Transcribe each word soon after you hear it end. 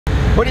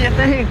What do you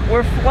think?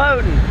 We're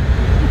floating.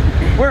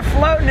 We're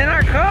floating in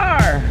our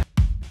car.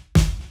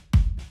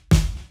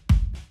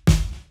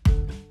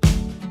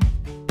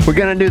 We're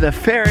gonna do the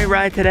ferry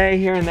ride today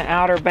here in the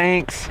Outer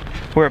Banks.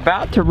 We're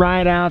about to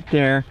ride out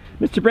there.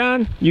 Mr.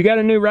 Brown, you got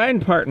a new riding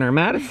partner,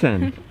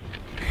 Madison.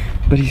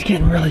 But he's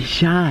getting really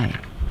shy.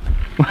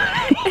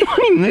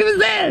 Move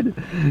his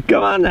head.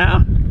 Come on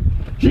now.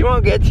 She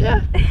won't get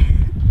you.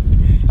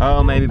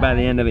 Oh, maybe by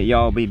the end of it,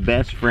 y'all will be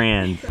best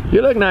friends.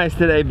 You look nice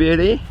today,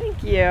 beauty.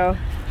 Thank you.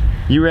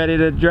 You ready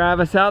to drive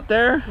us out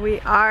there?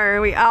 We are.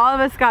 All of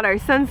us got our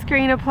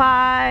sunscreen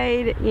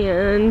applied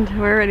and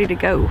we're ready to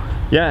go.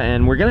 Yeah,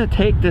 and we're gonna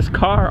take this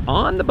car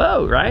on the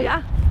boat, right?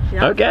 Yeah.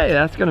 Okay,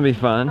 that's gonna be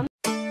fun.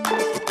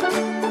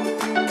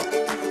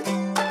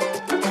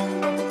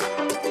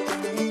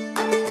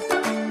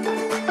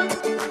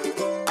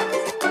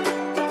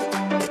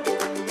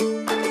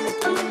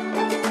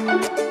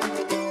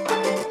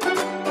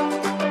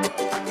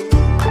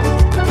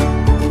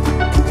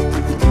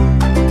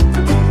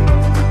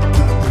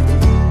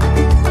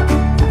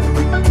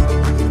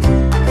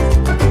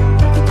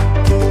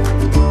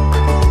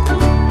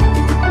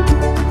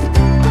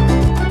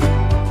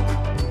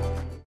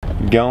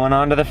 Going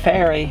onto the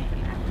ferry.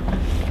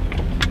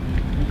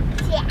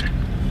 Yeah.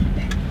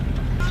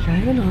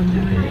 Driving onto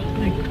it.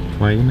 Like,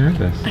 why are you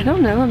nervous? I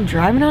don't know. I'm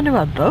driving onto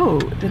a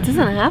boat. That doesn't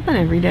happen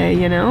every day,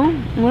 you know?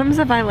 What happens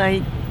if I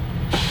like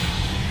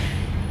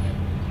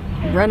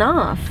run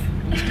off?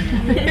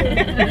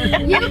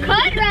 You could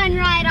run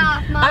right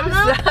off,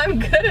 Mama. I'm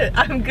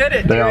good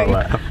at They doing. all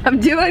laugh.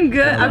 I'm doing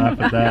good. Laugh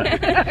at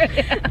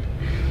that.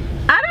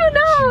 I don't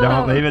know.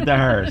 Don't leave it to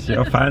her.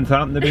 She'll find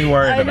something to be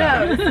worried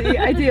about. I know. See,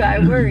 I do. I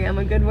worry. I'm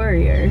a good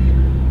worrier.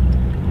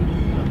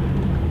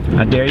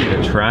 I dare you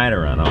to try to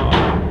run off.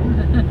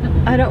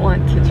 I don't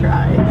want to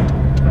try.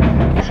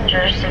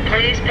 Passengers, so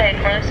please pay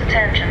close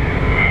attention.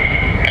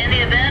 In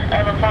the event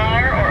of a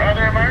fire or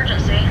other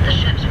emergency, the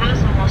ship's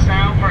whistle will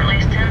sound for at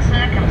least 10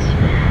 seconds,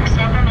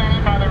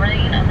 supplemented by the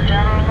ringing of the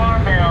general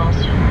alarm bells.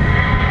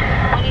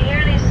 When you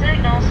hear these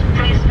signals,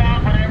 please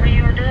stop whatever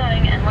you are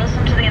doing and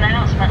listen to the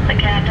announcement the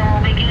captain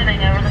will be giving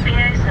over the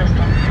PA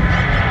system.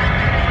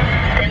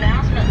 The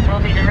announcement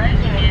will be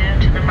directing you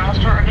to the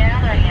muster or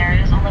gathering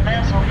areas on the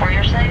vessel for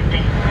your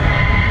safety.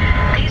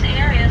 These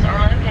areas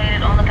are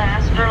located on the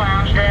passenger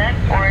lounge deck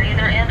or at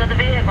either end of the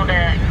vehicle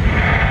deck.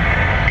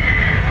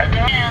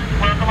 Again,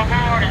 welcome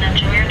aboard and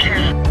enjoy your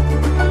trip.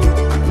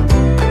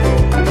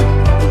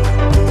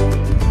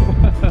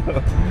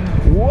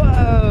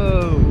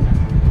 Whoa!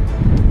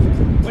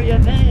 What do you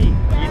think?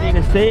 You need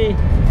to see?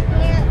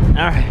 Yeah.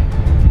 All right.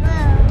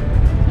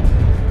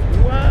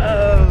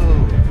 Whoa!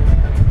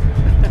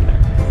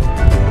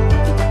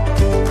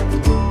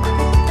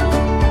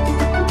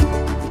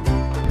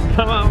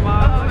 Come on,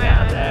 Mom. Oh Look man,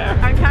 out there.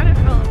 I kind of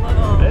feel a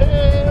little.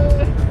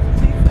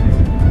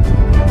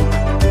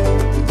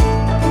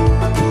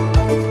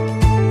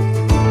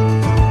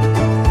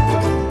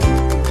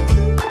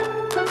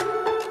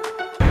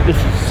 This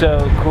is so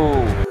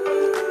cool.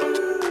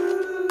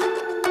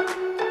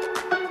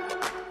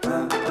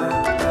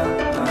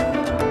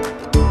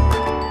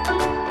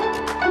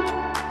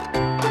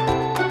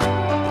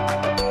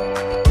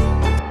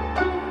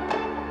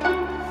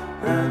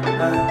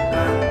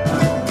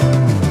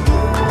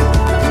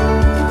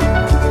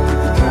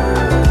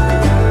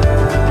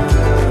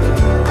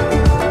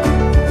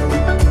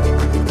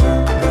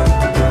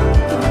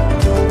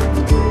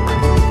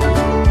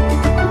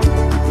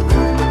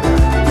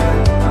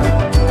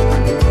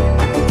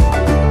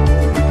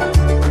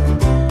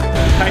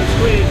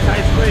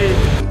 Tight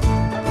squeeze.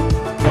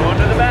 Going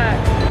to the back.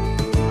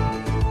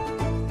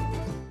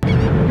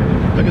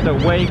 Look at the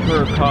wake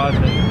we're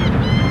causing.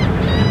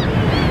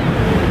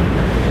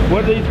 What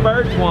do these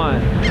birds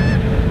want?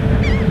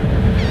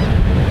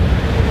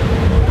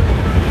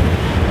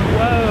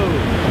 Whoa!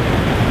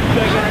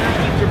 Check it out,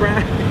 Mr.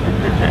 Brown.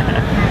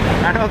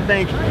 I don't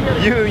think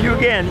you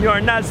again, you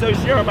are not so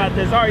sure about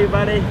this, are you,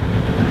 buddy?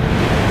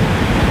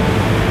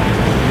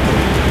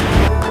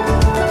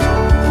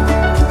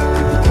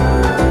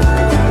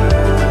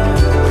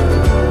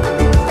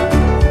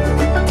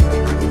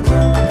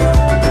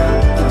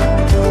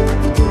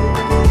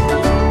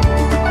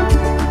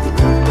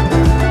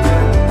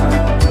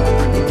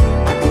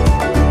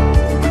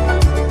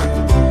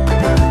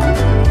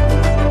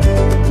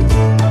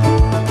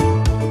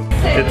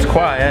 It's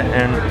quiet,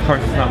 and of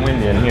course it's not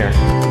windy in here.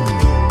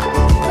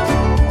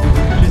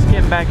 Just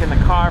getting back in the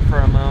car for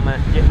a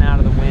moment, getting out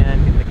of the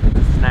wind, getting the kids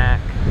a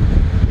snack.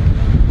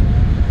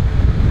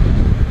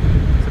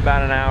 It's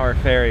about an hour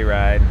ferry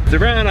ride. So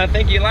Brown, I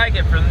think you like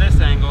it from this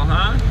angle,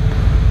 huh?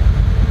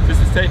 Is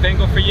this a safe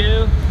angle for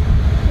you?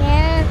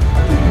 Yeah.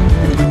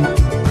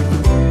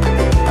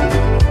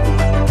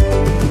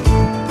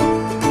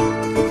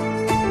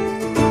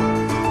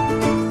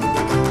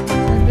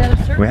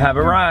 We have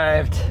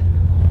arrived.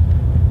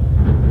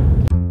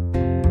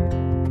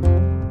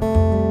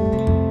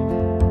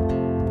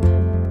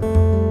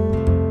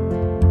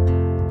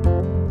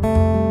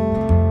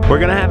 We're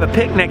gonna have a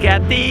picnic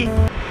at the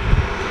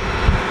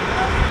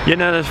You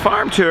know, this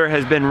farm tour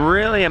has been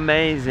really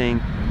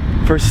amazing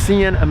for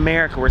seeing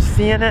America. We're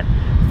seeing it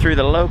through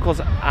the locals'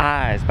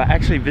 eyes by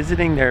actually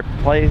visiting the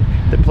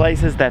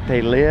places that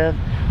they live,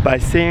 by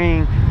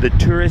seeing the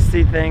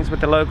touristy things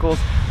with the locals.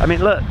 I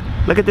mean,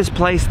 look at this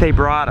place they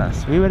brought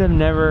us. We would have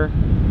never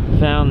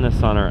found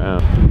this on our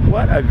own.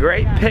 What a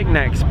great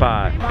picnic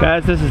spot.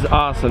 Guys, this is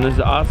awesome. This is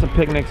an awesome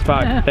picnic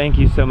spot. Thank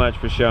you so much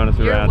for showing us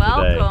around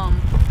today. You're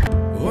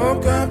welcome.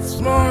 Woke up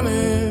this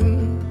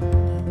morning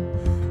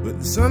with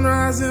the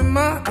sunrise in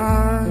my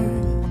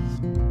eyes.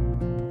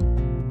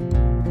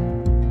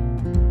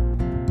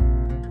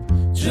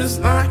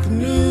 Just like a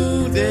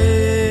new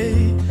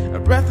day, a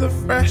breath of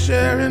fresh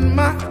air in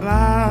my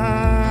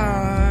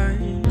life.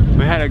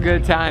 We had a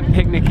good time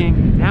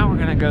picnicking. Now we're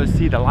gonna go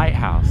see the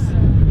lighthouse.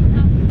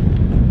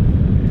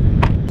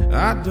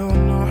 I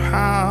don't know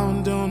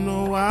how, don't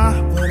know why,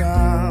 but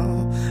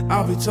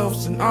I'll be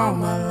toasting all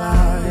my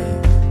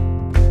life.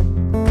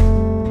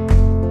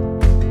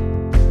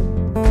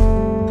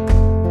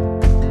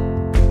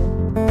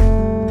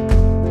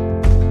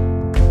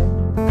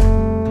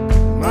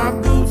 My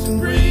boots and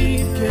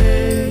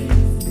briefcase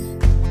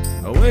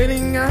are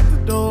waiting at the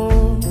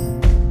door.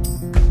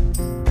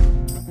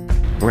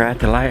 We're at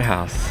the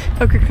lighthouse.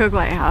 Ocracoke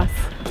Lighthouse.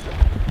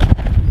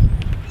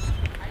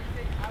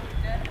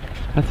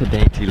 That's a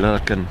dainty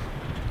looking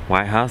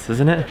White House,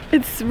 isn't it?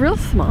 It's real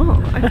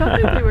small. I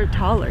felt like they were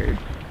taller.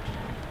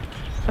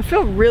 I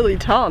feel really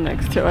tall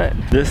next to it.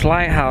 This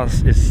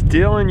lighthouse is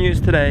still in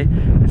use today.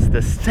 It's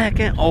the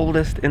second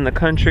oldest in the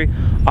country,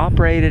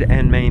 operated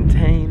and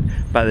maintained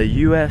by the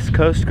U.S.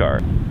 Coast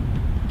Guard.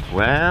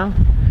 Well,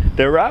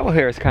 the arrival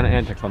here is kind of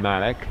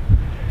anticlimactic,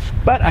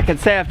 but I can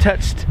say I've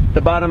touched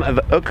the bottom of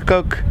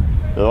Ocracoke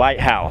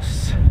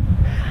Lighthouse.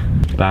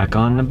 Back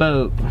on the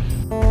boat.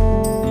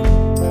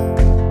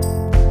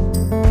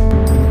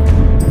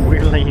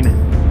 We're leaning.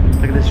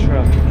 Look at this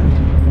truck,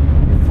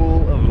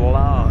 full of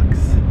logs.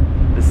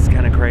 This is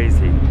kind of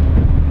crazy.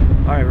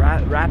 All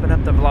right, wrapping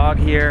up the vlog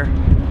here.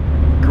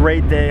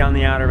 Great day on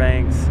the Outer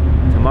Banks.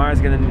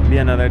 Tomorrow's gonna be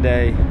another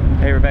day.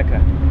 Hey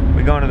Rebecca,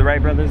 we going to the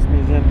Wright Brothers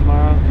Museum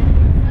tomorrow?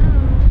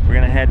 We're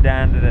gonna head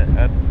down to the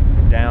up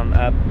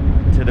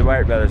to the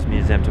Wright Brothers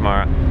Museum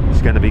tomorrow.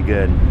 It's gonna be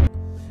good.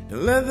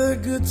 And let the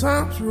good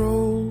times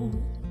roll.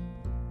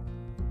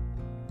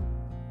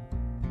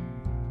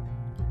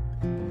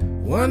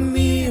 One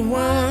knee and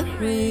one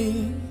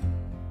ring,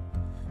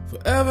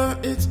 forever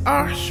it's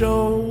our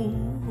show.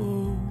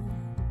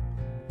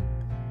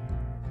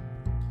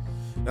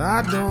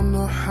 I don't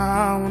know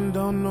how and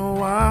don't know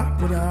why,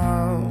 but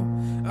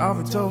I'll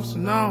be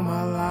toasting all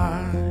my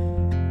life.